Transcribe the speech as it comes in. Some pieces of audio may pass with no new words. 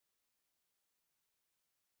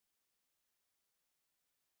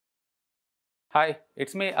Hi,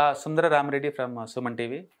 it's me, Sundara Rami Reddy from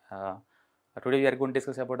SumanTV. Today we are going to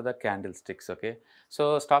discuss about the candlesticks. Okay, so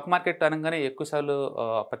stock market అనగానే ఎక్కువ సార్లు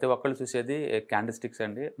ప్రతి ఒక్కళ్ళు చూసేది క్యాండిల్స్టిక్స్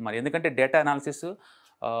అండి. మరి ఎందుకంటే డేటా అనాలిసిస్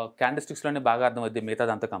క్యాండిల్స్టిక్స్లోనే బాగా అర్థమవుద్ది మిగతా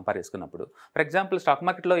దాంతో కంపేర్ చేసుకున్నప్పుడు. ఫర్ ఎగ్జాంపుల్ స్టాక్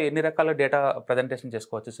మార్కెట్లో ఎన్ని రకాల డేటా ప్రజెంటేషన్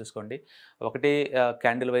చేసుకోవచ్చు చూసుకోండి. ఒకటి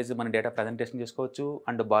క్యాండిల్ వైజ్ మన డేటా ప్రజెంటేషన్ చేసుకోవచ్చు,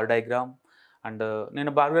 అండ్ బార్ డయాగ్రామ్, అండ్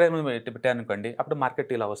నేను బార్ డయాగ్రామ్ పెట్టాను అనుకోండి, అప్పుడు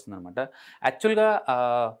మార్కెట్ ఇలా వస్తుంది అనమాట. యాక్చువల్గా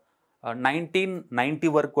 1990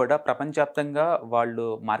 వరకు కూడా ప్రపంచవ్యాప్తంగా వాళ్ళు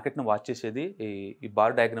మార్కెట్‌ని వాచ్ చేసేది ఈ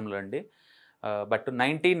బార్ డయాగ్రామ్‌లో అండి. బట్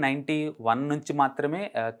 1991 నుంచి మాత్రమే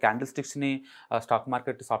క్యాండిల్‌స్టిక్స్‌ని స్టాక్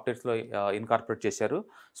మార్కెట్ సాఫ్ట్‌వేర్స్‌లో ఇన్కార్పొరేట్ చేశారు.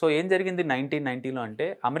 సో ఏం జరిగింది 1990లో అంటే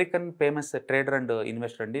American famous trader and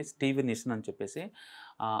investor అండి స్టీవ్ నిషన్ అని చెప్పేసి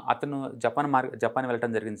అతను జపాన్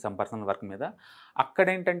వెళ్ళటం జరిగింది సమ్ పర్సనల్ వర్క్ మీద.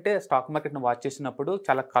 అక్కడేంటంటే స్టాక్ మార్కెట్‌ని వాచ్ చేసినప్పుడు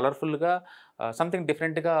చాలా కలర్‌ఫుల్‌గా సంథింగ్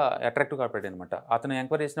డిఫరెంట్‌గా అట్రాక్టివ్‌గా కనపడ్డాయి అనమాట. అతను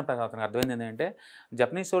ఎంక్వైరీ చేసినప్పుడు అతనికి అర్థమైంది ఏంటంటే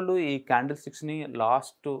జపనీస్ వాళ్ళు ఈ క్యాండిల్‌స్టిక్స్‌ని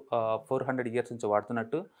లాస్ట్ 400 ఇయర్స్ నుంచి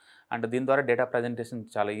వాడుతున్నట్టు, అండ్ దీని ద్వారా డేటా ప్రజెంటేషన్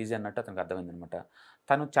చాలా ఈజీ అన్నట్టు అతనికి అర్థమైందనమాట.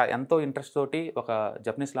 తను ఎంతో ఇంట్రెస్ట్ తోటి ఒక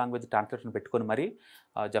జపనీస్ లాంగ్వేజ్ ట్రాన్స్లేషన్ పెట్టుకొని మరి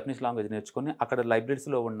జపనీస్ లాంగ్వేజ్ నేర్చుకొని అక్కడ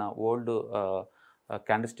లైబ్రరీస్లో ఉన్న ఓల్డ్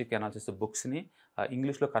క్యాండిల్స్టిక్ అనాలిసిస్ బుక్స్ని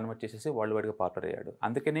ఇంగ్లీష్లో కన్వర్ట్ చేసేసి వరల్డ్ వైడ్గా పాపులర్ అయ్యాడు.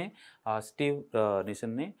 అందుకనే Steve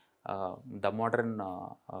నిషన్ని the modern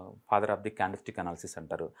father of the candlestick analysis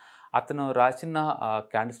అంటారు. అతను రాసిన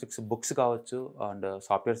క్యాండిల్స్టిక్స్ బుక్స్ కావచ్చు, అండ్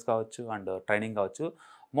సాఫ్ట్వేర్స్ కావచ్చు, అండ్ ట్రైనింగ్ కావచ్చు,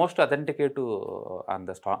 మోస్ట్ అథెంటికేటివ్ ఆన్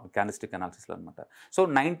ద క్యాండిల్స్టిక్ అనాలిసిస్లో అనమాట. సో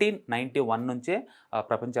 1991 నుంచే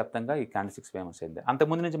ప్రపంచవ్యాప్తంగా ఈ క్యాండిల్స్టిక్స్ ఫేమస్ అయింది.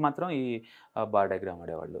 అంతకుముందు నుంచి మాత్రం ఈ బార్ డయాగ్రామ్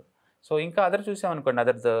ఆడేవాళ్ళు. సో ఇంకా అదర్ చూసామనుకోండి,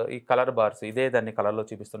 అదర్ ఈ కలర్ బార్స్ ఇదే దాన్ని కలర్లో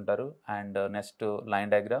చూపిస్తుంటారు. And next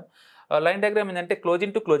line diagram. Line diagram ఏంటంటే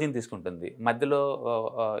క్లోజింగ్ టు క్లోజింగ్ తీసుకుంటుంది. మధ్యలో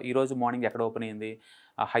ఈరోజు మార్నింగ్ ఎక్కడ ఓపెన్ అయింది,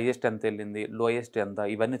 హైయెస్ట్ ఎంత వెళ్ళింది, లోయెస్ట్ ఎంత,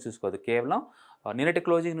 ఇవన్నీ చూసుకోదు. కేవలం నిన్నటి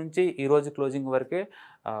క్లోజింగ్ నుంచి ఈరోజు క్లోజింగ్ వరకే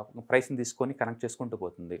ప్రైస్ని తీసుకొని కనెక్ట్ చేసుకుంటూ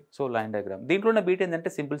పోతుంది. సో లైన్ డయాగ్రామ్ దీంట్లో ఉన్న బీట్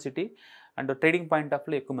ఏంటంటే సింప్లిసిటీ అండ్ ట్రేడింగ్ పాయింట్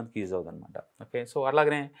ఆఫ్లో ఎక్కువ మందికి యూజ్ అవుతుంది అనమాట. ఓకే, సో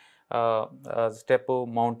అలాగనే స్టెప్,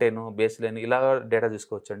 మౌంటైన్, బేస్ లైన్ ఇలా డేటా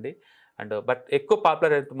చూసుకోవచ్చండి. అండ్ బట్ ఎక్కువ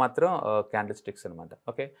పాపులర్ అయితే మాత్రం క్యాండిల్స్టిక్స్ అనమాట.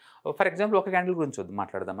 ఓకే, ఫర్ ఎగ్జాంపుల్ ఒక క్యాండిల్ గురించి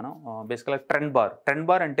మాట్లాడదాం మనం. బేసికల్గా ట్రెండ్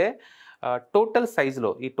బార్ అంటే టోటల్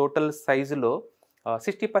సైజులో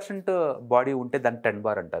 60% బాడీ ఉంటే దాన్ని ట్రెండ్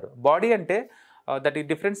బార్ అంటారు. బాడీ అంటే దట్ ఈ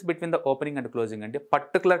difference between the opening and closing అంటే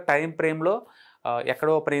పర్టికులర్ టైం ఫ్రేమ్లో ఎక్కడ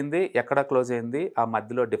ఓపెన్ అయింది, ఎక్కడ క్లోజ్ అయింది, ఆ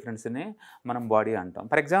మధ్యలో డిఫరెన్స్ని మనం బాడీ అంటాం.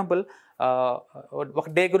 ఫర్ ఎగ్జాంపుల్ ఒక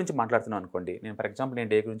డే గురించి మాట్లాడుతున్నాను అనుకోండి. నేను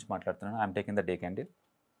డే గురించి మాట్లాడుతున్నాను. I'm taking the day candle.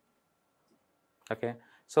 Okay,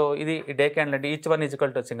 so ఇది డే క్యాండిల్ అంటే each one is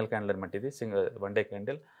equal to single candle అనమాట. ఇది one day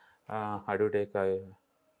candle. I do take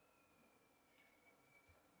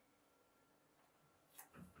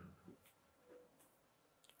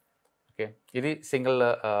okay, ఇది సింగిల్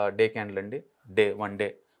డే క్యాండిల్ అండి.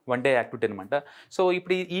 వన్ డే యాక్టివిటీ అనమాట. సో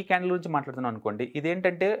ఇప్పుడు ఈ క్యాండిల్ గురించి మాట్లాడుతున్నాం అనుకోండి.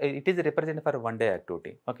 ఇదేంటంటే it is represent for one day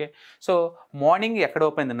activity. Okay, so morning ఎక్కడ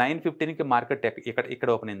ఓపెన్ అయింది, 9:15కి మార్కెట్ ఇక్కడ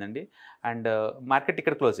ఓపెన్ అయిందండి, అండ్ మార్కెట్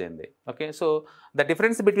ఇక్కడ క్లోజ్ అయింది. Okay, so the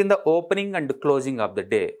difference between the opening and closing of the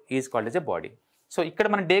day is called as a body. So ఇక్కడ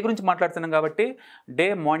మనం day గురించి మాట్లాడుతున్నాం కాబట్టి డే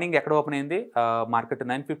మార్నింగ్ ఎక్కడ ఓపెన్ అయింది, మార్కెట్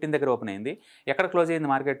 9:15 దగ్గర ఓపెన్ అయింది. ఎక్కడ క్లోజ్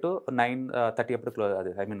అయింది మార్కెట్ 9:30 అప్పుడు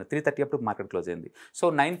 3:30 అప్పుడు మార్కెట్ క్లోజ్ అయింది.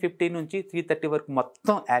 సో 9:15 నుంచి 3:30 వరకు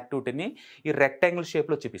మొత్తం యాక్టివిటీని ఈ రెక్టాంగిల్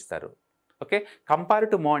షేప్లో చూపిస్తారు. Okay, compare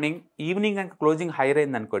to morning, evening and closing hire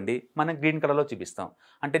అయింది అనుకోండి, మనం గ్రీన్ కలర్లో చూపిస్తాం.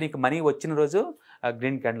 అంటే నీకు మనీ వచ్చిన రోజు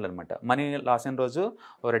గ్రీన్ క్యాండిల్ అనమాట, మనీ లాస్ అయిన రోజు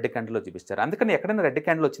రెడ్ క్యాండిల్లో చూపిస్తారు. అందుకని ఎక్కడైనా రెడ్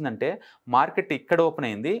క్యాండిల్ వచ్చిందంటే మార్కెట్ ఇక్కడ ఓపెన్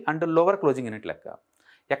అయింది అండ్ లోవర్ క్లోజింగ్ అయినట్లు లెక్క.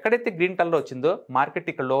 ఎక్కడైతే గ్రీన్ కలర్ వచ్చిందో మార్కెట్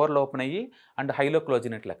ఇక్కడ లోవర్లో ఓపెన్ అయ్యి అండ్ హైలో క్లోజ్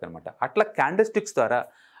అయినట్లు లెక్క అనమాట. అట్లా క్యాండిల్స్టిక్స్ ద్వారా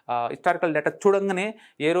హిస్టారికల్ డేటా చూడంగానే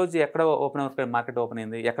ఏ రోజు ఎక్కడ మార్కెట్ ఓపెన్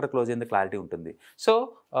అయింది, ఎక్కడ క్లోజ్ అయింది క్లారిటీ ఉంటుంది. సో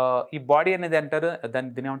ఈ బాడీ అనేది అంటారు,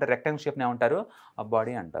 దీని ఏమంటారు, రెక్టాంగిల్ షేప్ని ఏమంటారు,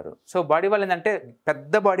 బాడీ అంటారు. సో బాడీ వల్ల ఏంటంటే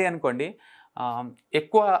పెద్ద బాడీ అనుకోండి,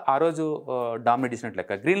 ఎక్కువ ఆ రోజు డామినేట్ చేసినట్లు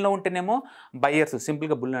లెక్క. గ్రీన్లో ఉంటేనేమో బయ్యర్స్,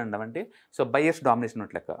 సింపుల్గా బుల్ అంటామంటే, సో బయ్యర్స్ డామినేషన్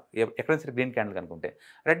లెక్క ఎక్కడైనా సరే గ్రీన్ క్యాండిల్ అనుకుంటే.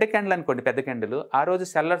 రెడ్ క్యాండిల్ అనుకోండి, పెద్ద క్యాండిల్, ఆ రోజు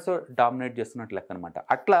సెల్లర్స్ డామినేట్ చేస్తున్నట్లు లెక్క అనమాట.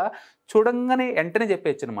 అట్లా చూడంగానే వెంటనే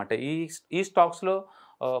చెప్పేయచ్చు అనమాట ఈ స్టాక్స్లో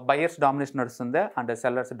బయర్స్ డామినేషన్ నడుస్తుందా అండ్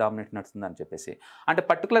సెల్లర్స్ డామినేషన్ నడుస్తుందా అని చెప్పేసి. అంటే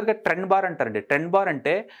పర్టికులర్గా ట్రెండ్ బార్ అంటారండి. ట్రెండ్ బార్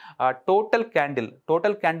అంటే టోటల్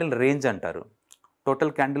క్యాండిల్ రేంజ్ అంటారు.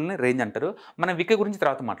 టోటల్ క్యాండిల్ని రేంజ్ అంటారు. మనం విక్ గురించి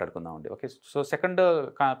తర్వాత మాట్లాడుకుందాం అండి. Okay. So second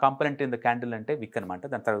component in the candle అంటే విక్ అనమాట.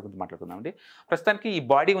 దాని తర్వాత గురించి మాట్లాడుకుందాం అండి. ప్రస్తుతానికి ఈ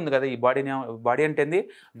బాడీ ఉంది కదా, ఈ బాడీ అంటే ఏంది,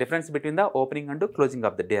 difference between the opening and closing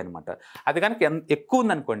of the day అనమాట. అది కనుక ఎక్కువ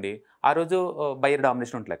ఉందనుకోండి, ఆ రోజు బయర్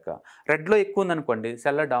డామినేషన్ ఉంటే లెక్క. రెడ్లో ఎక్కువ ఉందనుకోండి,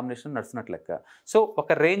 సెల్లర్ డామినేషన్ నడుస్తున్నట్లు లెక్క. సో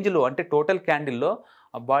ఒక రేంజ్లో అంటే టోటల్ క్యాండిల్లో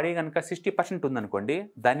బాడీ కనుక 60% ఉందనుకోండి,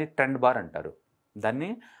 దాన్ని ట్రెండ్ బార్ అంటారు. దాన్ని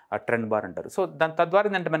ట్రెండ్ బార్ అంటారు. సో దాని తద్వారా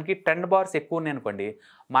ఏంటంటే మనకి ట్రెండ్ బార్స్ ఎక్కువ ఉన్నాయి అనుకోండి,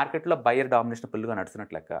 మార్కెట్లో బయర్ డామినేషన్ ఫుల్గా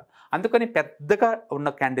నడుస్తున్నట్లు లెక్క. అందుకని పెద్దగా ఉన్న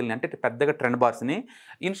క్యాండిల్ని అంటే పెద్దగా ట్రెండ్ బార్స్ని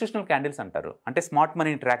ఇన్స్టిట్యూషనల్ క్యాండిల్స్ అంటారు. అంటే స్మార్ట్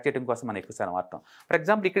మనీని ట్రాక్ చేయడం కోసం మనం ఎక్కువ సార్లు వాడతాం. ఫర్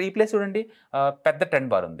ఎగ్జాంపుల్ ఇక్కడ ఈ ప్లేస్ చూడండి, పెద్ద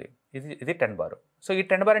ట్రెండ్ బార్ ఉంది. ఇది ట్రెండ్ బార్. సో ఈ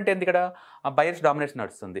ట్రెండ్ బార్ అంటే ఏంది, ఇక్కడ బయర్స్ డామినేషన్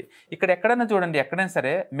నడుస్తుంది. ఇక్కడ ఎక్కడైనా చూడండి, ఎక్కడైనా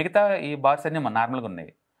సరే మిగతా ఈ బార్స్ అన్ని నార్మల్గా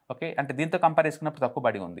ఉన్నాయి. ఓకే, అంటే దీంతో కంపేర్ చేసుకున్నప్పుడు తక్కువ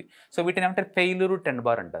బాడీ ఉంది. సో వీటిని ఏమంటారు, ఫెయిల్యూర్ ట్రెండ్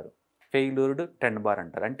బార్ అంటారు. ఫెయిల్యూర్డ్ ట్రెండ్ బార్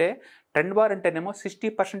అంటారు. అంటే ట్రెండ్ బార్ అంటేనేమో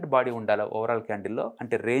 60% బాడీ ఉండాలి ఓవరాల్ క్యాండిల్లో,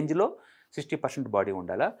 అంటే రేంజ్లో 60% బాడీ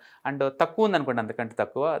ఉండాలా. అండ్ తక్కువ ఉందనుకోండి, అంతకంటే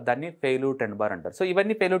తక్కువ, దాన్ని ఫెయిల్యూర్ ట్రెండ్ బార్ అంటారు. సో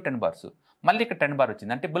ఇవన్నీ ఫెయిల్యూర్ ట్రెండ్ బార్స్. మళ్ళీ ఇక్కడ ట్రెండ్ బార్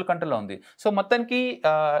వచ్చింది, అంటే బుల్ కంట్రోల్లో ఉంది. సో మొత్తానికి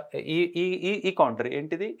ఈ ఈ ఈ కౌంటర్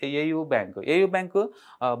ఏంటిది, ఏయూ బ్యాంకు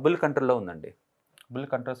బుల్ కంట్రోల్లో ఉందండి. బుల్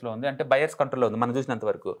కంట్రోల్స్లో ఉంది, అంటే బయర్స్ కంట్రోల్లో ఉంది మనం చూసినంత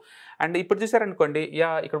వరకు. అండ్ ఇప్పుడు చూసారనుకోండి,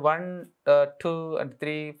 ఇక్కడ 1 2 అండ్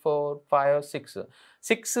 3 4 5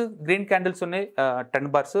 6 గ్రీన్ క్యాండిల్స్ ఉన్నాయి, 10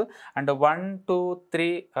 bars. And 1 2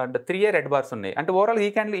 3 and 3 red bars ఉన్నాయి. అంటే ఓవరాల్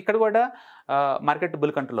ఈ క్యాండిల్ ఇక్కడ కూడా మార్కెట్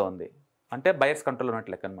బుల్ కంట్రోల్లో ఉంది, అంటే బయర్స్ కంట్రోల్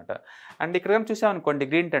ఉన్నట్లు లెక్క అనమాట. అండ్ ఇక్కడ కానీ చూసామనుకోండి,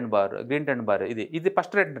 గ్రీన్ టెన్ బార్ ఇది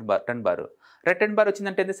ఫస్ట్ రెడ్ టెన్ బార్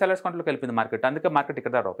వచ్చిందంటే ఇది సెల్లర్స్ కంట్రోల్కి వెళ్ళిపోయింది మార్కెట్. అందుకే మార్కెట్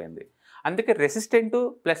ఇక్కడ డ్రాప్ అయింది. అందుకే resistant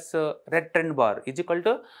plus red trend bar is equal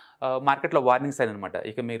to మార్కెట్లో వార్నింగ్ సైన్ అనమాట.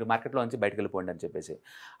 ఇక మీరు మార్కెట్లో నుంచి బయటకు వెళ్ళిపోండి అని చెప్పేసి.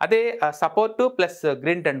 అదే support plus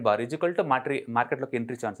green ten bar is equal to మార్కెట్లోకి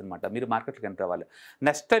ఎంట్రీ ఛాన్స్ అనమాట. మీరు మార్కెట్లోకి ఎంట్రీ అవ్వాలి.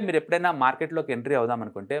 నెక్స్ట్ టైం మీరు ఎప్పుడైనా మార్కెట్లోకి ఎంట్రీ అవుదాం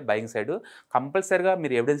అనుకుంటే బయింగ్ సైడ్, కంపల్సరీగా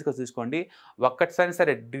మీరు ఎవిడెన్స్గా చూసుకోండి. ఒక్కసారి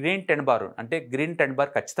సరే గ్రీన్ టెన్ బార్ అంటే గ్రీన్ టెన్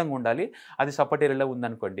బార్ ఖచ్చితంగా ఉండాలి. అది సపోర్ట్ ఏరియాలో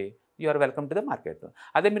ఉందనుకోండి, you are welcome to the market.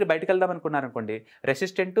 అదే మీరు బయటకు వెళ్దాం అనుకున్నారనుకోండి,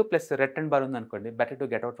 resistant plus red ten bar ఉందనుకోండి, better to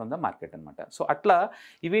get out from the market అనమాట. సో అట్లా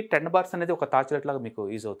ఇవి టెన్ బార్స్ అనేది ఒక టార్చ్ లాగా మీకు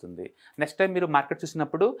యూజ్ అవుతుంది. నెక్స్ట్ టైం మీరు మార్కెట్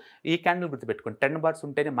చూసినప్పుడు ఈ క్యాండిల్ గుర్తుపెట్టుకోండి. 10 బార్స్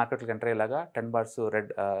ఉంటేనే మార్కెట్లోకి ఎంటర్ అయ్యేలాగా, 10 బార్స్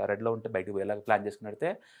రెడ్లో ఉంటే బయటకు పోయేలాగా ప్లాన్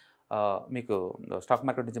చేసుకున్నట్టే మీకు స్టాక్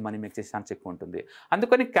మార్కెట్ నుంచి మనీ మేక్ చేసే ఛాన్స్ ఎక్కువ ఉంటుంది.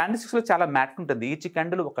 అందుకని క్యాండిల్స్లో చాలా మ్యాటర్ ఉంటుంది. ఈచ్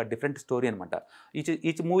క్యాండిల్ ఒక డిఫరెంట్ స్టోరీ అనమాట.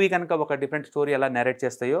 ఈచ్ మూవీ కనుక ఒక డిఫరెంట్ స్టోరీ ఎలా నేరేట్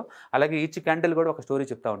చేస్తాయో, అలాగే ఈచ్ క్యాండిల్ కూడా ఒక స్టోరీ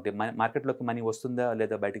చెప్తా ఉంటాయి. మార్కెట్లోకి మనీ వస్తుందా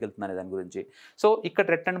లేదా బయటకు వెళ్తుందా అనే దాని గురించి. సో ఇక్కడ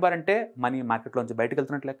రెడ్ టెన్ బార్ అంటే మనీ మార్కెట్లోంచి బయటకు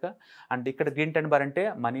వెళ్తున్నట్లు లెక్క, అండ్ ఇక్కడ గ్రీన్ టెన్ బార్ అంటే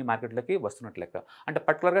మనీ మార్కెట్లోకి వస్తున్నట్లు లెక్క. అంటే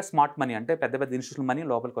పర్టికులర్గా స్మార్ట్ మనీ అంటే పెద్ద పెద్ద ఇన్స్టిట్యూషన్ మనీ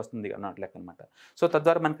లోపలికి వస్తుంది అన్నట్లు లెక్క అనమాట. సో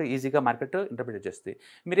తద్వారా మనకు ఈజీగా మార్కెట్ ఇంటర్ప్రిట్ చేస్తుంది.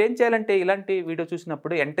 మీరు ఏం చేయాలంటే, ఇలాంటి వీడియో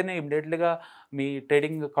చూసినప్పుడు వెంటనే ఇమ్మీడియట్గా మీ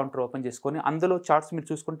ట్రేడింగ్ కౌంటర్ ఓపెన్ చేసుకొని అందులో చార్ట్స్ మీరు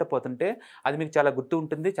చూసుకుంటూ పోతుంటే అది మీకు చాలా గుర్తు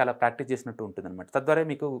ఉంటుంది, చాలా ప్రాక్టీస్ చేసినట్టు ఉంటుంది అనమాట. తద్వారా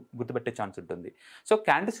మీకు గుర్తుపెట్టే ఛాన్స్ ఉంటుంది. సో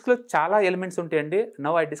క్యాండిల్స్లో చాలా ఎలిమెంట్స్ ఉంటాయండి.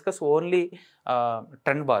 Now I discuss only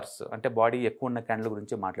trend bars, అంటే బాడీ ఎక్కువ ఉన్న క్యాండిల్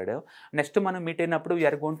గురించి మాట్లాడాము. నెక్స్ట్ మనం మీట్ అయినప్పుడు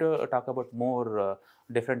we are going to talk about more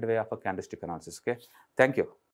different way of a candlestick analysis. Okay, thank you.